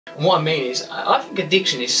And what I mean is, I think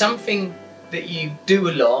addiction is something that you do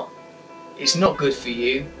a lot, it's not good for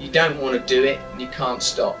you, you don't want to do it, and you can't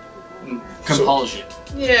stop. Compulsion.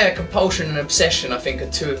 Yeah, compulsion and obsession, I think, are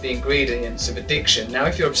two of the ingredients of addiction. Now,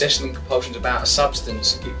 if your obsession and compulsion is about a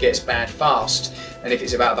substance, it gets bad fast. And if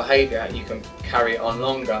it's about behaviour, you can carry it on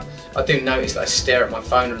longer. I do notice that I stare at my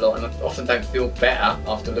phone a lot, and I often don't feel better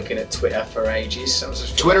after looking at Twitter for ages.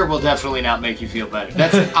 Twitter will definitely not make you feel better.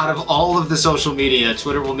 That's out of all of the social media,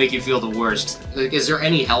 Twitter will make you feel the worst. Like, is there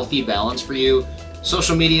any healthy balance for you?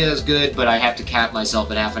 Social media is good, but I have to cap myself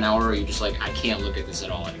at half an hour, or you're just like, I can't look at this at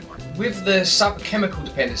all anymore? With the chemical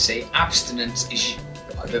dependency, abstinence is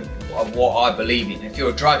what I believe in. If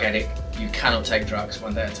you're a drug addict, you cannot take drugs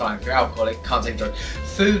one day at a time. If you're alcoholic, can't take drugs.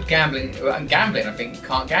 Food, gambling, and gambling, I think you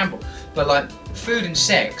can't gamble. But like food and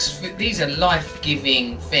sex, these are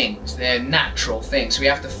life-giving things. They're natural things. So we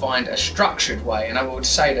have to find a structured way, and I would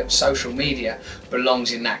say that social media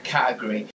belongs in that category.